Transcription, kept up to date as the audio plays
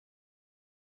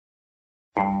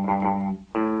God,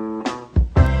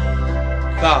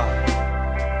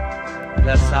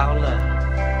 bless our love.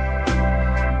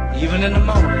 Even in the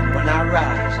morning when I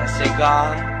rise, I say,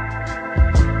 God,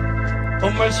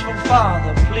 oh merciful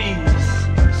Father, please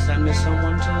send me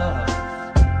someone to love.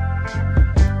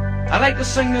 I like to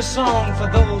sing this song for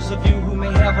those of you who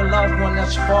may have a loved one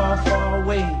that's far, far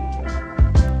away.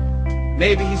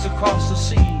 Maybe he's across the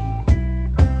sea,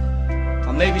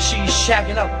 or maybe she's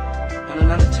shacking up in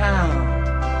another town.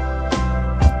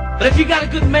 But if you got a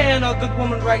good man or a good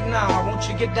woman right now, I want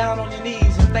you to get down on your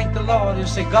knees and thank the Lord and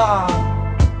say, God,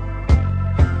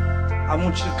 I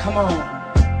want you to come on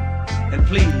and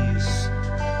please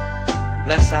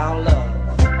bless our love.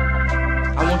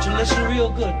 I want you to listen real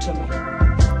good to me.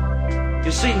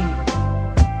 You see,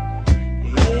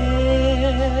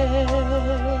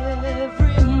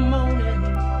 every morning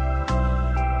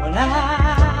when I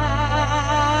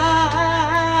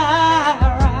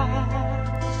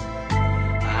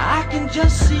can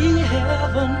just see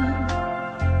heaven,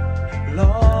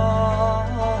 Lord,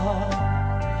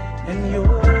 in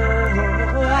your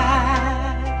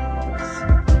eyes.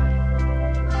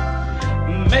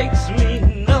 Makes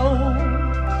me know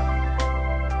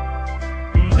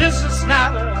this is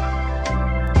not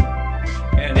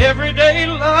an everyday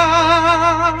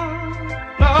love.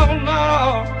 No,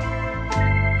 no.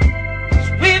 'Cause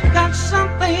we've got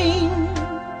something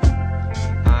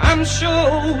I'm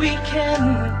sure we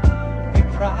can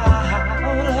proud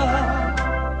of.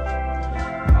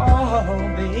 Oh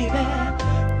baby,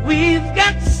 we've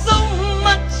got so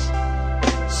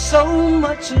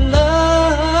much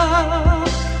love.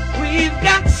 We've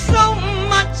got so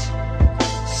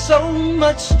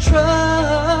much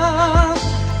trust.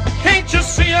 Can't you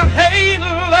see a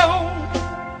halo?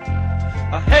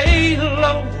 A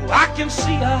halo, I can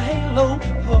see a halo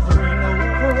hovering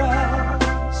over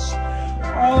us.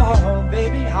 Oh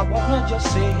baby, I wanna just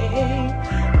say,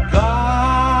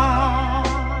 God,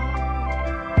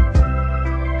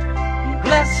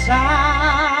 bless our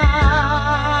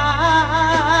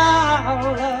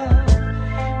love.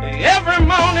 Every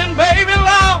morning, baby,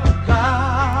 Lord,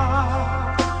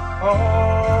 God,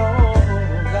 oh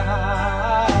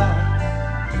God,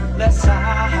 bless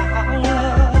our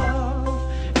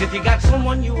love. If you got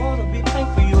someone you ought to be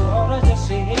thankful, you ought to just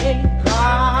say,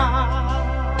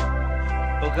 God,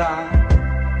 oh God,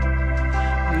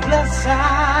 bless our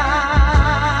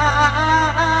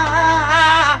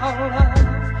love.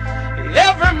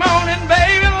 Every morning,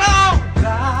 baby, Lord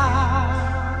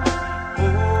God, oh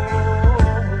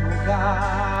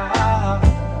God,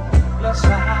 bless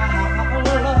our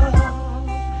love.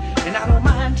 And I don't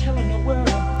mind telling the world,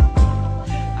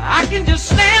 I can just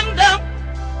stand up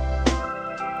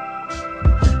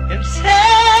and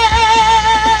tell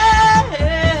the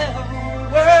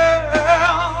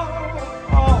world,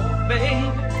 oh baby,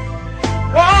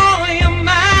 oh you're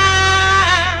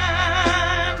mine,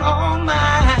 oh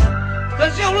mine,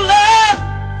 'cause your love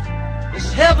is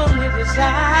heavenly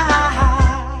desire.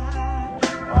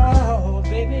 Oh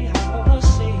baby, I wanna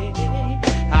say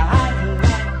I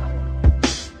like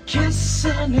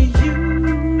kissing you,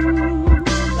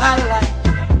 I like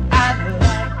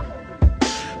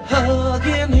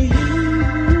hugging you,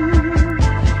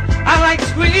 I like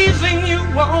squeezing you,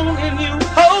 wanting you,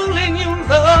 holding you,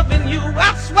 loving you. I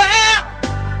swear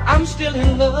I'm still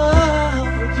in love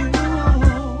with you.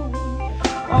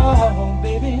 Oh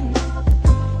baby,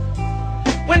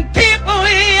 when people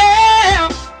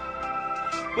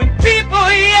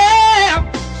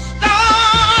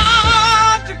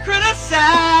start to criticize,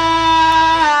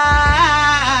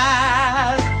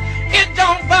 it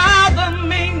don't bother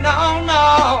me, no, no,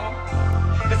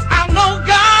 'cause I know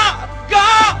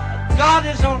God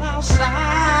is on our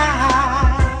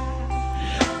side.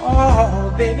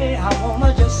 Oh baby, I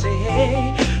wanna just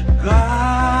say, God,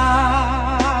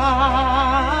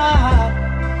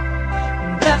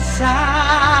 bless our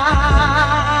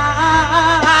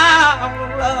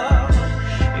love.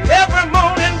 Every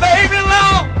morning, baby,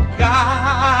 Lord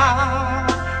God,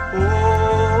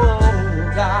 oh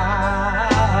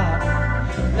God,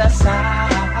 bless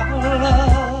our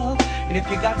love. And if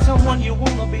you got someone you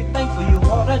wanna be thankful, you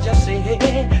ought to just say,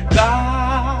 God,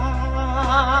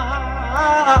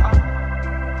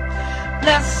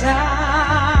 bless our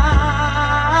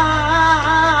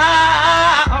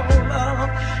love.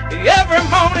 Every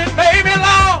morning, baby,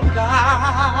 Lord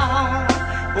God,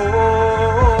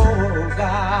 oh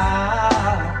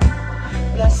God,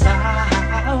 bless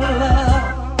our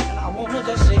love. And I wanna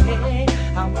just say,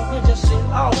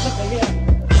 Lord, look at here.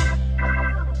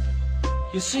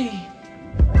 You see,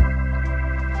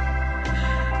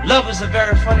 love is a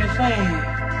very funny thing.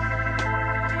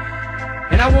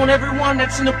 And I want everyone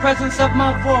that's in the presence of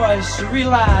my voice to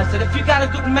realize that if you got a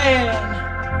good man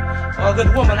or a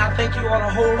good woman, I think you ought to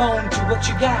hold on to what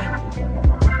you got.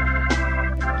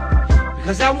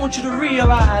 Because I want you to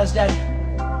realize that,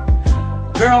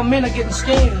 girl, men are getting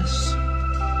scarce.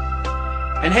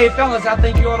 And hey, fellas, I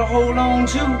think you ought to hold on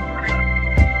too.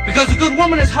 Because a good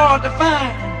woman is hard to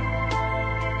find.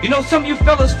 You know, some of you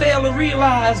fellas fail to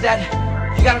realize that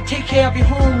you got to take care of your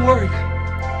homework.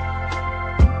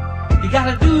 You got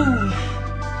to do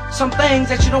some things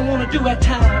that you don't want to do at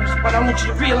times. But I want you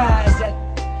to realize that,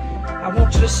 I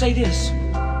want you to say this.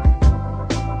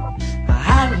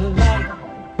 I like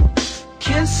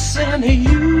kissing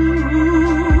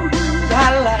you.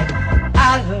 I like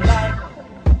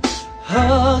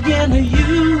hugging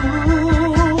you.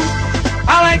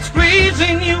 I like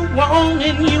squeezing you,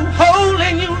 wanting you,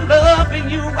 holding you,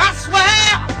 loving you. I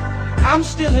swear I'm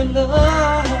still in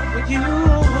love with you.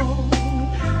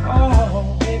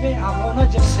 Oh, baby, I wanna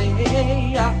just say,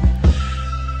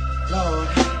 Lord,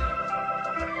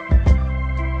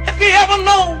 if you ever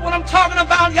know what I'm talking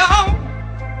about, y'all,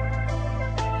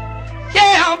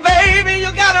 yeah, baby, you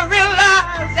gotta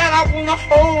realize that I wanna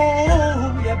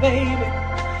hold you, baby.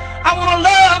 I wanna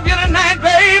love you tonight,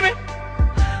 baby.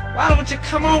 Why don't you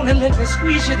come on and let me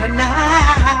squeeze you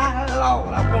tonight,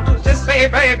 Lord? I want you to just say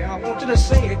it, baby. I want you to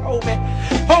say it. Hold me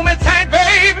tight,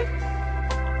 baby.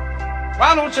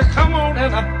 Why don't you come on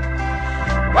and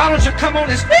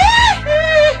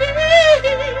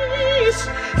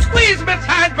squeeze me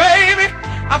tight, baby.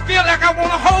 I feel like I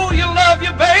wanna hold you, love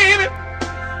you, baby.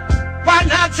 Why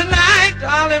not tonight,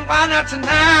 darling? Why not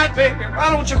tonight, baby?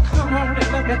 Why don't you come on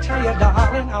and let me tell you,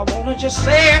 darling? I wanna just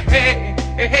say, hey.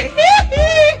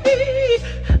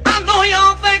 I know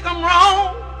y'all think I'm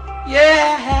wrong,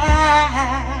 yeah.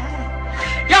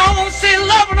 Y'all won't say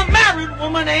loving a married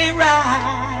woman ain't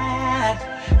right,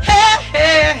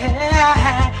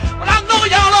 but I know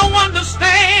y'all don't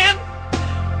understand.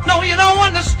 No, you don't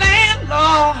understand,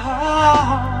 Lord.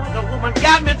 The woman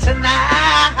got me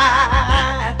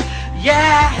tonight.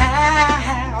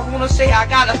 Yeah, I wanna say, I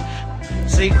gotta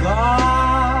say, God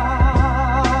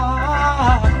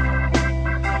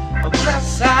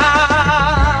bless our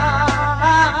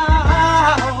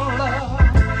love.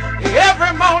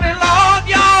 Every morning, Lord,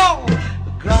 y'all,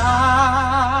 God,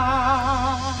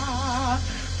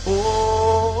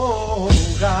 oh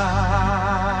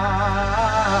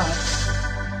God,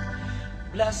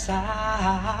 bless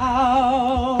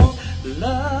our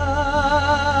love.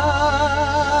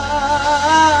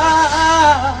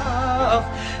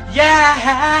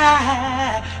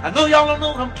 Yeah, I know y'all don't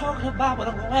know what I'm talking about, but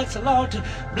I'm gonna ask the Lord to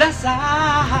bless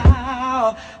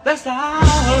our love.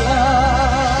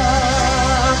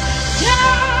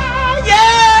 Yeah,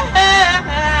 yeah.